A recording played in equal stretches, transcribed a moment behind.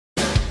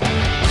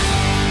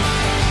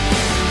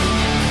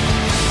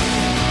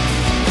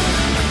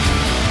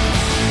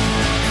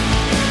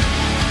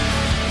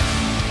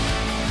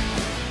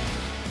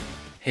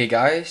Hey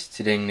guys,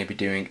 today I'm going to be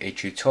doing a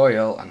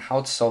tutorial on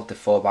how to solve the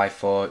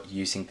 4x4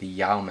 using the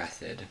Yau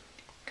method.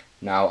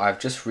 Now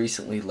I've just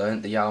recently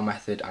learned the Yau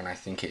method and I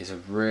think it is a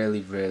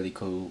really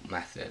cool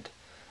method.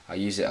 I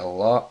use it a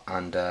lot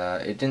and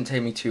it didn't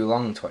take me too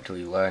long to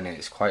actually learn it.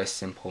 It's quite a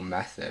simple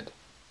method.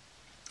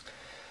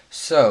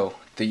 So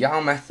the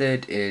Yau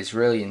method is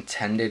really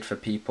intended for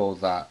people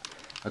that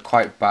are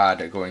quite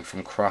bad at going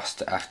from cross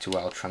to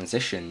F2L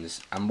transitions,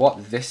 and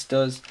what this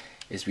does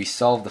is we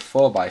solve the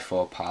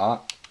 4x4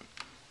 part,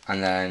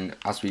 and then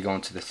as we go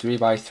into the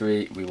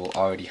 3x3 we will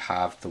already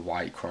have the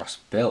white cross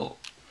built.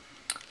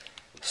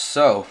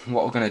 So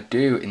what we're going to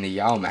do in the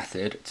Yau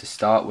method to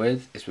start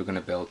with is we're going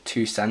to build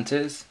two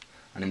centers,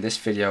 and in this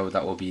video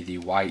that will be the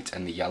white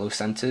and the yellow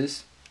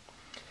centers.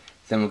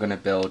 Then we're going to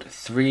build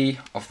 3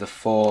 of the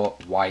 4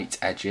 white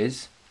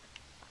edges,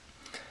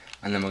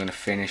 and then we're going to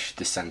finish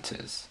the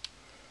centers.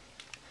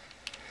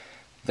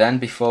 Then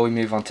before we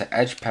move on to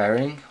edge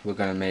pairing, we're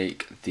going to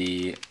make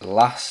the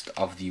last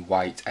of the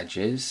white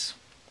edges,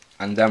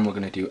 and then we're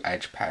going to do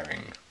edge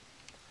pairing.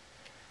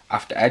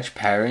 After edge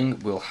pairing,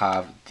 we'll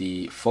have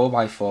the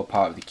 4x4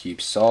 part of the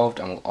cube solved,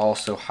 and we'll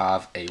also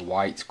have a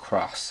white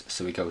cross,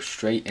 so we go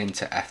straight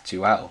into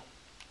F2L.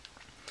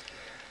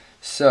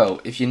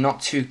 So if you're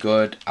not too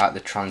good at the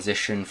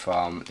transition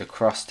from the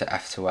cross to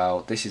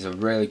F2L, this is a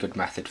really good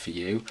method for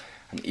you.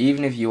 And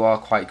even if you are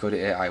quite good at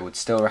it, I would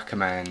still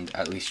recommend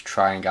at least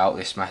trying out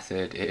this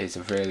method. It is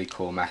a really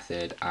cool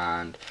method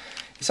and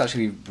it's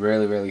actually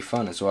really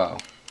fun as well.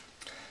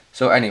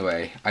 So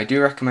anyway, I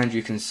do recommend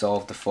you can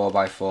solve the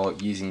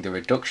 4x4 using the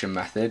reduction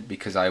method,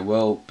 because we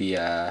will be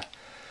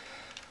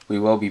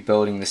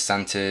building the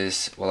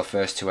centers, well the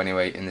first two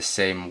anyway, in the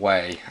same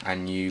way,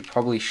 and you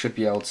probably should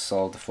be able to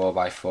solve the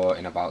 4x4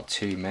 in about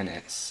 2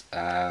 minutes.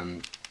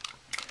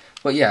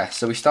 But yeah,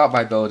 so we start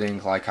by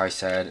building, like I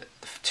said,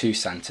 2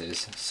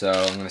 centers. So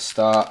I'm going to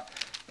start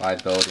by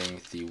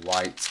building the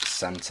white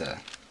center.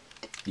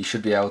 You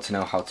should be able to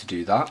know how to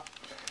do that.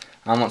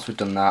 And once we've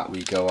done that,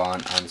 we go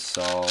on and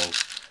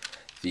solve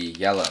the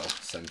yellow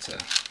center.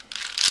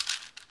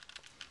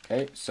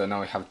 Okay, so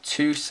now we have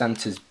 2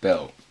 centers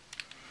built.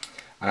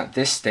 And at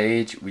this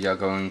stage we are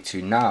going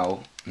to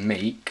now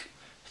make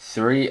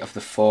 3 of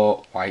the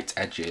 4 white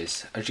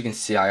edges. As you can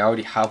see, I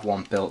already have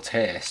one built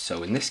here,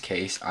 so in this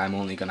case I'm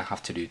only going to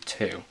have to do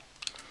 2.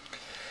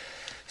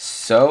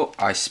 So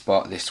I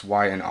spot this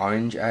white and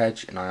orange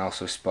edge, and I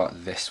also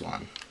spot this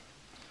one.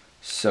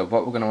 So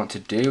what we're going to want to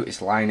do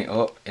is line it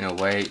up in a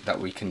way that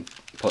we can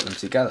put them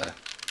together.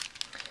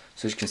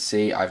 So as you can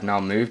see, I've now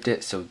moved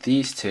it so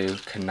these two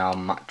can now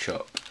match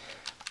up.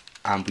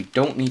 And we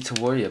don't need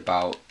to worry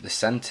about the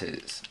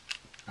centers,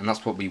 and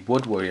that's what we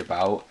would worry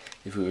about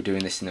if we were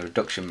doing this in the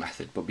reduction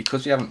method, but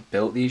because we haven't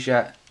built these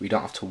yet, we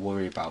don't have to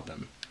worry about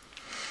them.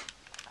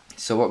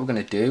 So what we're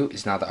going to do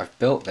is, now that I've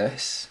built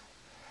this,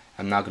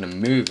 I'm now going to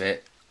move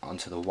it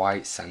onto the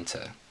white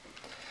center.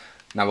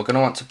 Now we're going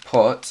to want to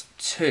put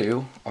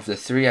 2 of the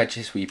 3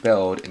 edges we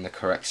build in the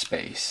correct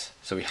space.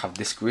 So we have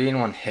this green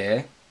one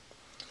here,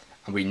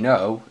 and we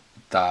know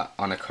that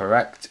on a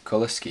correct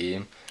color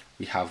scheme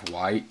we have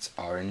white,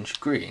 orange,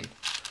 green.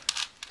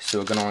 So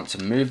we're going to want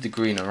to move the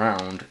green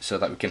around so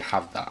that we can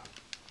have that.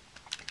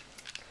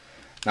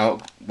 Now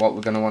what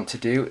we're going to want to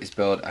do is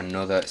build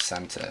another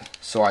center.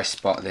 So I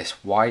spot this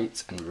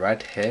white and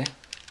red here,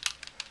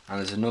 and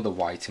there's another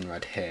white and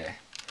red here.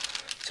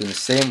 So in the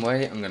same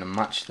way I'm going to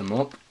match them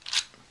up,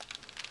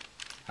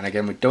 and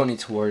again we don't need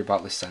to worry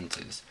about the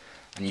centers,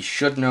 and you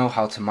should know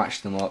how to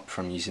match them up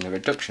from using the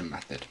reduction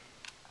method.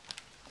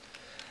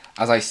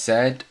 As I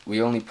said,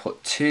 we only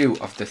put 2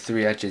 of the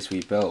 3 edges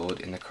we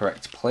build in the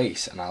correct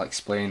place, and I'll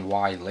explain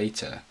why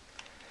later.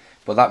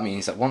 But that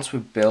means that once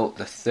we've built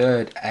the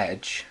 3rd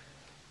edge,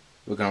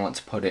 we're going to want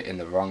to put it in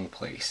the wrong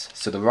place.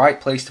 So the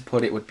right place to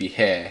put it would be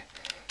here,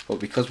 but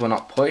because we're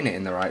not putting it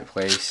in the right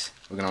place,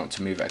 we're going to want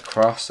to move it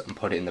across and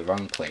put it in the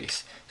wrong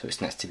place, so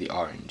it's next to the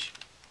orange.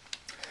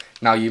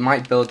 Now you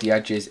might build the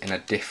edges in a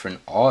different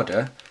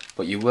order,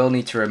 but you will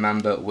need to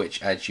remember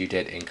which edge you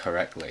did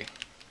incorrectly.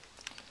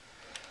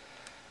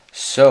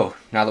 So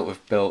now that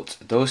we've built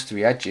those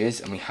 3 edges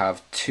and we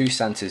have 2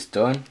 centers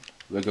done,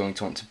 we're going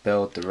to want to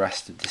build the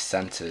rest of the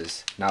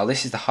centers. Now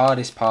this is the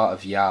hardest part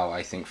of Yau,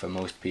 I think, for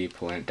most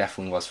people, and it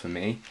definitely was for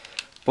me,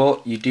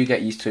 but you do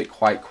get used to it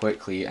quite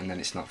quickly and then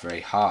it's not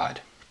very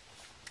hard.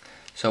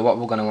 So what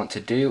we're going to want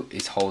to do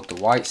is hold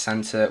the white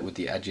center with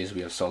the edges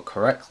we have solved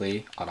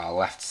correctly on our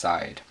left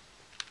side.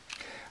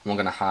 And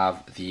we're going to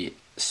have the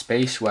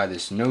space where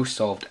there's no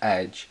solved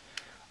edge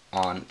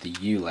on the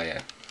U layer.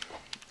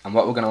 And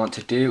what we're going to want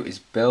to do is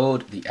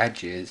build the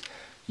edges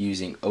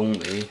using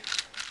only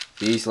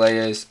these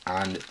layers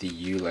and the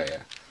U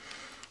layer.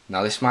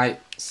 Now this might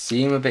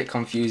seem a bit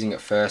confusing at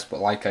first, but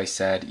like I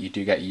said, you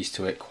do get used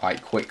to it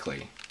quite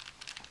quickly.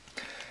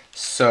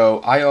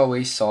 So I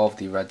always solve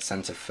the red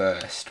center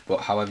first,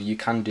 but however you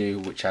can do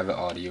whichever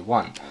order you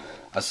want,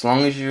 as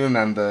long as you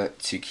remember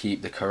to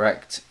keep the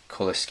correct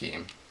color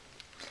scheme.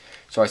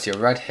 So I see a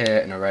red here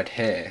and a red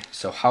here.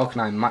 So how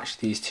can I match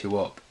these two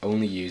up?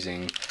 Only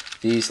using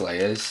these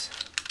layers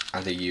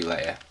and the U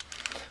layer.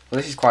 Well,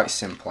 this is quite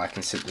simple. I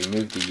can simply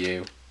move the U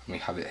and we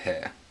have it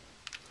here.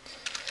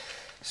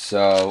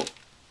 So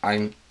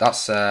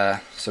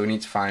so we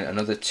need to find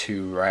another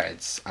 2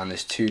 reds, and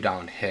there's 2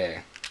 down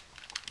here.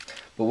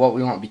 But what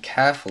we want to be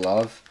careful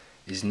of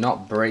is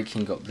not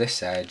breaking up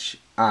this edge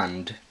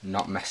and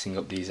not messing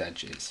up these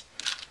edges.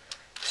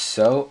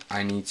 So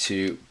I need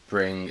to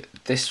bring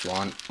this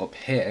one up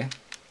here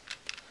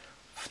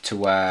to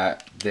where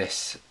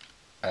this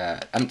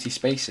empty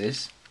space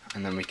is,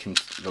 and then we can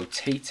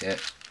rotate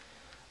it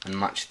and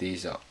match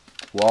these up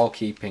while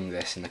keeping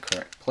this in the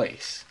correct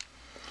place.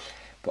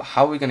 But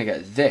how are we going to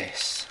get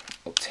this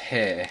up to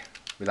here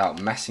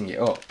without messing it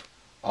up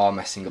or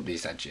messing up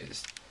these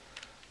edges?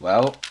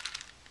 Well,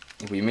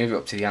 if we move it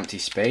up to the empty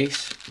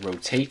space,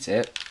 rotate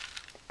it,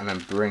 and then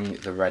bring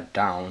the red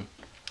down,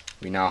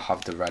 we now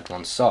have the red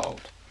one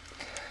solved.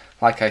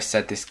 Like I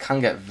said, this can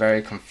get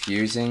very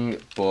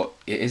confusing, but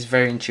it is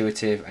very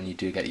intuitive and you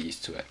do get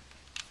used to it.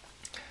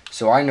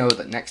 So I know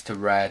that next to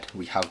red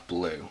we have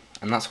blue,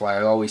 and that's why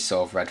I always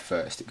solve red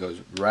first. It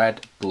goes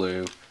red,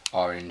 blue,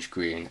 orange,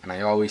 green, and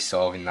I always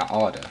solve in that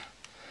order.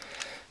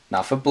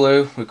 Now for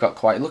blue, we've got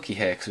quite lucky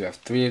here because we have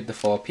 3 of the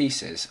 4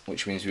 pieces,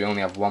 which means we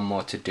only have 1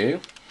 more to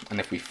do,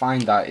 and if we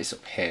find that, it's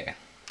up here.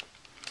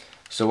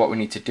 So what we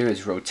need to do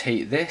is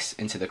rotate this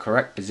into the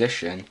correct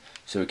position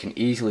so we can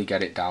easily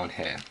get it down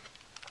here.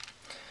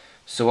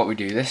 So what we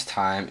do this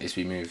time is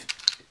we move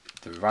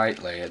the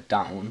right layer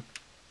down,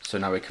 so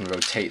now we can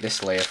rotate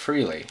this layer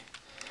freely.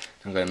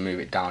 I'm going to move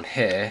it down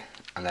here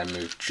and then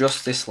move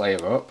just this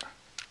layer up,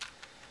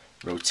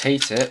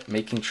 rotate it,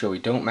 making sure we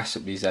don't mess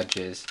up these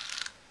edges,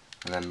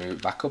 and then move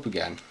it back up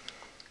again.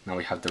 Now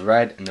we have the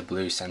red and the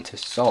blue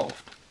centers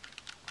solved.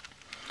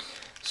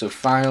 So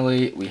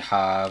finally we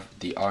have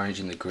the orange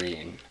and the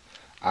green,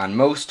 and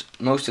most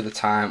of the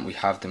time we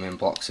have them in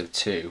blocks of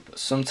 2, but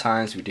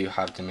sometimes we do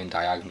have them in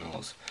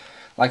diagonals.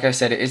 Like I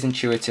said, it is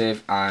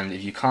intuitive, and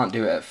if you can't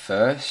do it at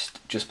first,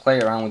 just play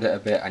around with it a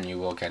bit and you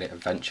will get it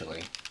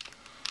eventually.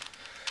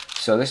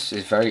 So this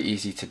is very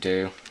easy to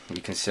do.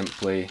 We can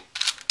simply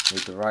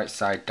move the right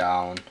side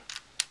down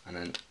and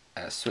then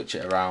switch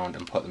it around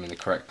and put them in the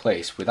correct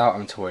place without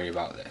having to worry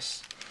about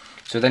this.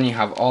 So then you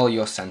have all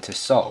your centers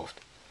solved.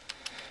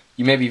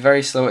 You may be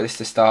very slow at this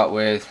to start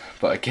with,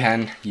 but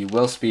again, you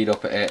will speed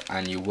up at it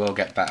and you will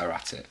get better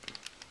at it.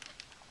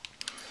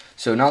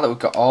 So now that we've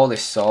got all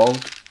this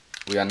solved,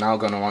 we are now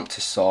going to want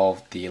to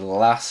solve the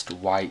last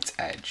white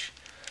edge.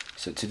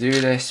 So to do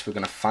this, we're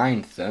going to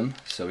find them.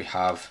 So we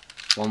have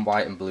 1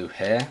 white and blue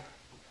here,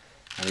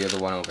 and the other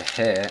one over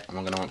here, and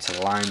we're going to want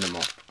to line them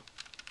up.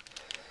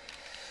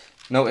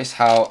 Notice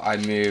how I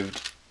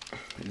moved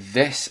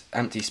this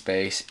empty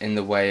space in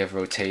the way of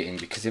rotating,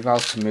 because if I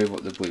was to move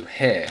up the blue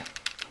here,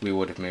 we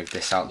would have moved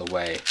this out the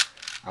way.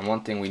 And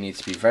one thing we need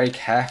to be very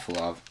careful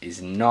of is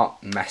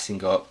not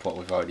messing up what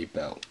we've already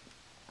built.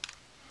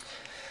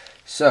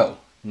 So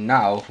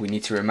now we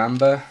need to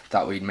remember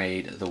that we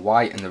made the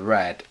white and the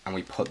red and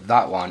we put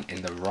that one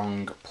in the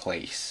wrong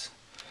place.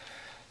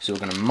 So we're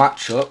going to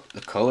match up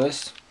the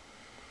colours,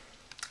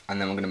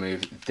 and then we're going to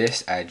move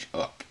this edge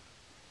up.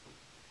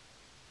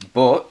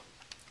 But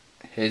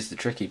here's the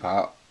tricky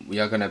part, we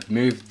are going to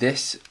move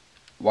this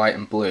white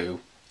and blue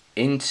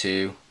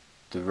into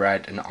the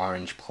red and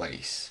orange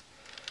place.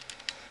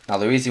 Now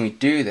the reason we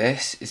do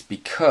this is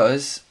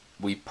because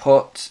we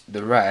put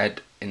the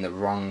red in the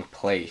wrong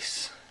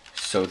place,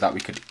 so that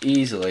we could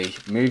easily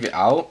move it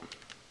out,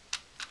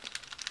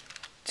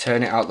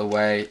 turn it out the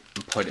way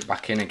and put it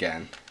back in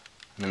again,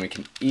 and then we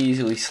can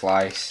easily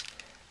slice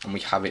and we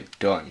have it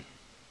done.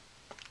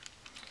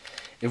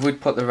 If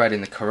we'd put the red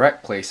in the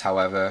correct place,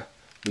 however,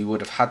 we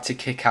would have had to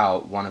kick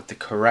out one of the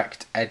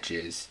correct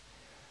edges,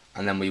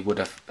 and then we would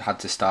have had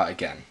to start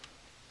again.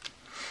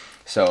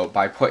 So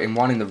by putting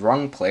one in the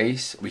wrong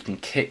place, we can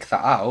kick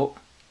that out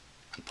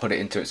and put it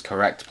into its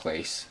correct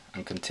place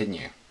and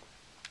continue.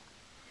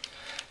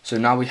 So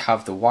now we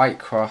have the white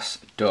cross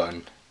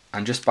done,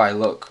 and just by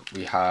luck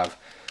we have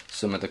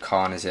some of the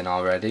corners in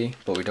already,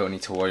 but we don't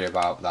need to worry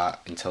about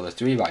that until the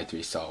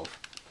 3x3 solve.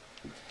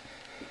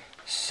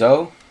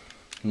 So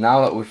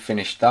now that we've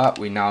finished that,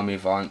 we now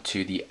move on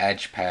to the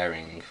edge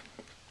pairing.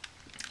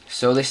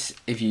 So this,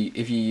 if you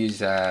use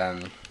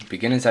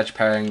beginner's edge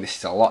pairing, this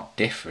is a lot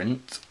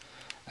different.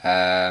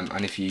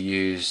 And if you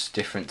use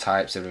different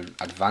types of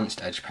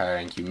advanced edge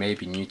pairing, you may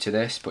be new to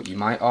this, but you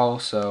might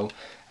also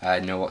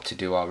know what to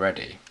do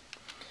already.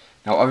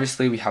 Now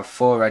obviously we have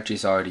 4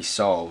 edges already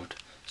solved,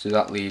 so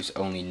that leaves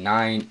only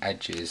 9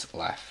 edges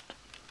left.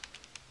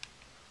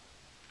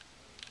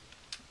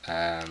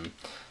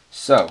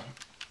 So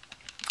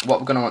what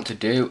we're going to want to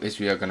do is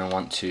we are going to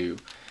want to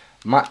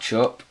match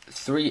up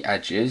 3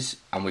 edges,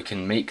 and we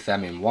can make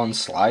them in one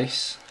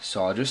slice.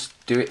 So I'll just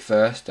do it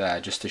first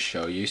just to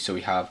show you. So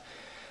we have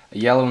a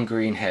yellow and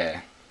green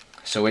here.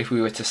 So if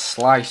we were to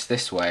slice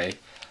this way,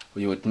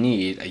 we would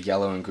need a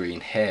yellow and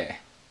green here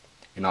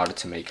in order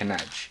to make an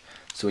edge.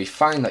 So we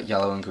find that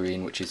yellow and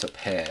green, which is up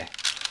here,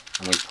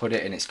 and we put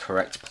it in its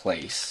correct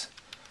place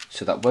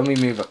so that when we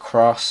move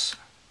across,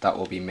 that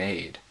will be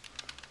made.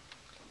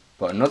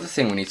 But another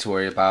thing we need to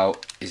worry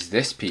about is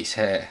this piece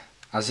here.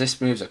 As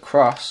this moves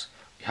across,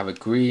 we have a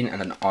green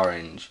and an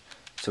orange.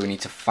 So we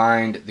need to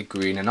find the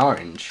green and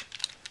orange,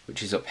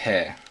 which is up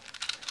here.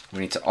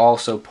 We need to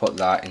also put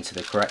that into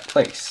the correct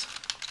place.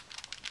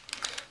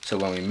 So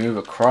when we move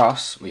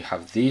across, we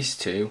have these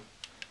two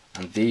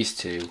and these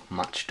two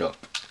matched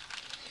up.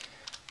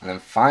 And then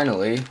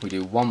finally, we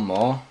do one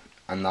more,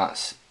 and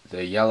that's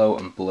the yellow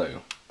and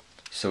blue.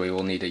 So we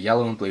will need a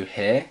yellow and blue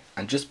here,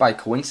 and just by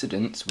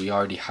coincidence, we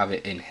already have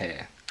it in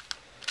here.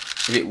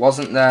 If it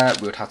wasn't there,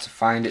 we would have to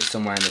find it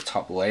somewhere in the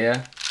top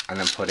layer and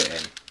then put it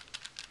in.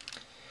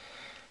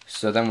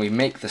 So then we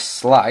make the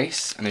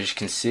slice, and as you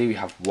can see, we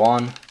have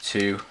 1,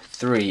 2,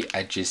 3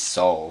 edges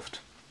solved.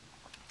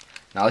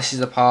 Now this is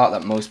the part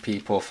that most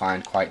people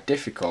find quite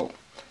difficult.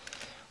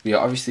 We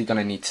are obviously going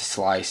to need to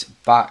slice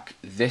back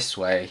this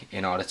way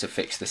in order to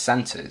fix the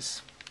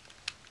centers.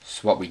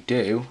 So what we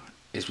do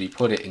is we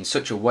put it in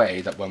such a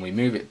way that when we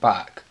move it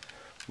back,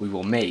 we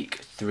will make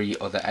 3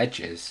 other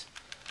edges.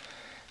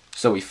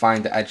 So we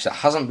find the edge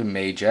that hasn't been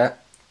made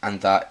yet, and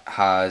that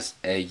has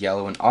a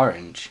yellow and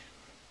orange.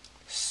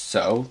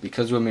 So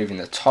because we're moving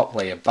the top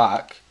layer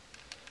back,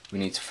 we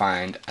need to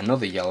find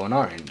another yellow and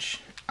orange,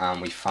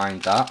 and we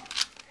find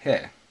that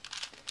here.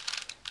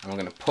 And we're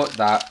going to put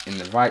that in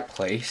the right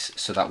place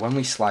so that when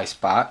we slice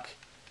back,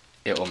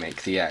 it will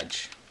make the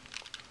edge.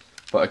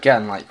 But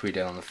again, like we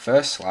did on the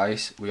first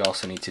slice, we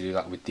also need to do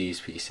that with these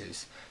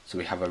pieces. So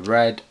we have a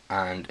red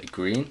and a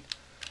green.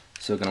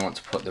 So we're going to want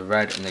to put the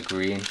red and the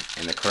green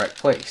in the correct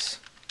place.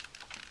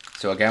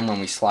 So again, when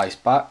we slice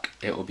back,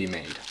 it will be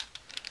made.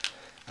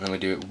 And then we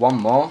do it one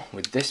more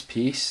with this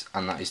piece,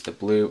 and that is the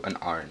blue and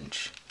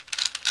orange.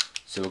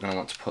 So we're going to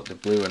want to put the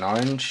blue and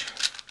orange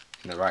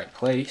in the right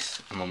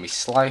place, and when we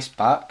slice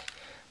back,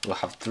 we'll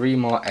have 3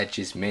 more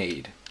edges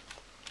made.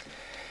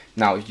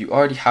 Now if you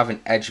already have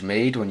an edge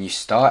made when you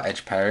start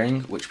edge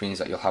pairing, which means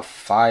that you'll have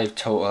 5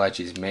 total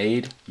edges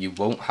made, you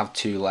won't have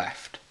 2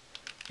 left.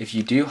 If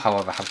you do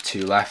however have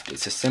 2 left,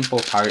 it's a simple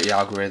parity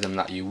algorithm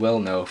that you will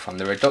know from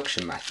the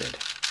reduction method,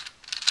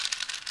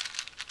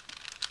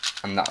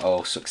 and that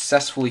will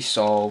successfully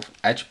solve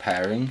edge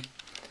pairing,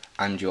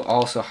 and you'll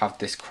also have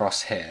this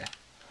cross here.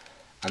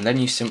 And then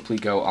you simply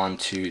go on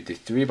to the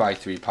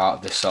 3x3 part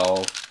of the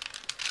solve,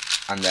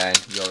 and then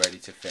you're ready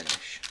to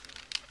finish.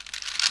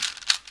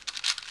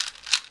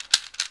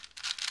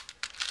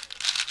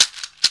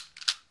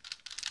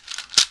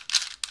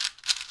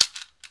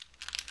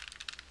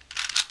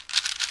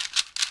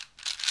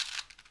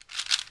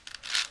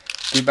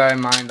 Do bear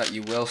in mind that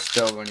you will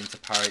still run into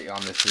parity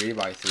on the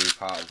 3x3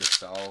 part of the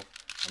solve,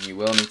 and you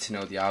will need to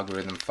know the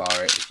algorithm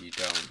for it if you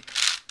don't.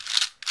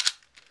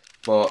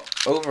 But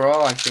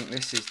overall, I think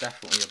this is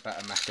definitely a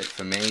better method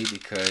for me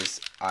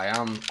because I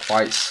am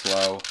quite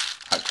slow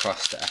at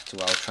cross to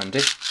F2L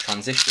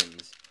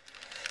transitions.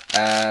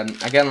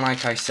 Again,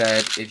 like I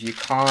said, if you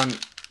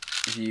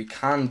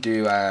can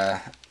do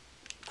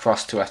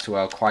cross to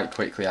F2L quite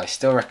quickly, I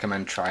still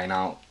recommend trying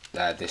out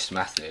this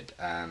method.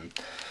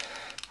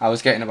 I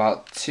was getting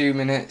about 2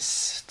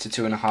 minutes to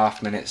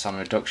 2.5 minutes on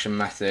reduction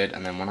method,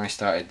 and then when I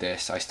started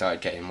this, I started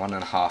getting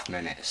 1.5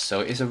 minutes. So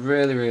it is a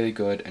really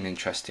good and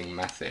interesting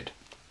method.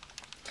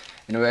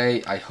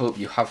 Anyway, I hope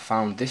you have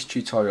found this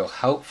tutorial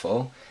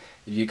helpful.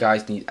 If you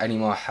guys need any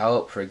more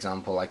help, for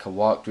example like a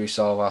walkthrough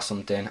solve or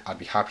something, I'd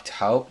be happy to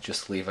help.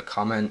 Just leave a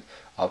comment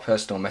or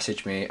personal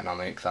message me and I'll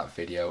make that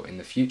video in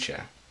the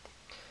future.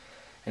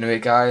 Anyway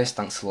guys,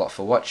 thanks a lot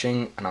for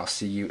watching, and I'll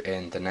see you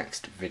in the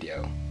next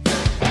video.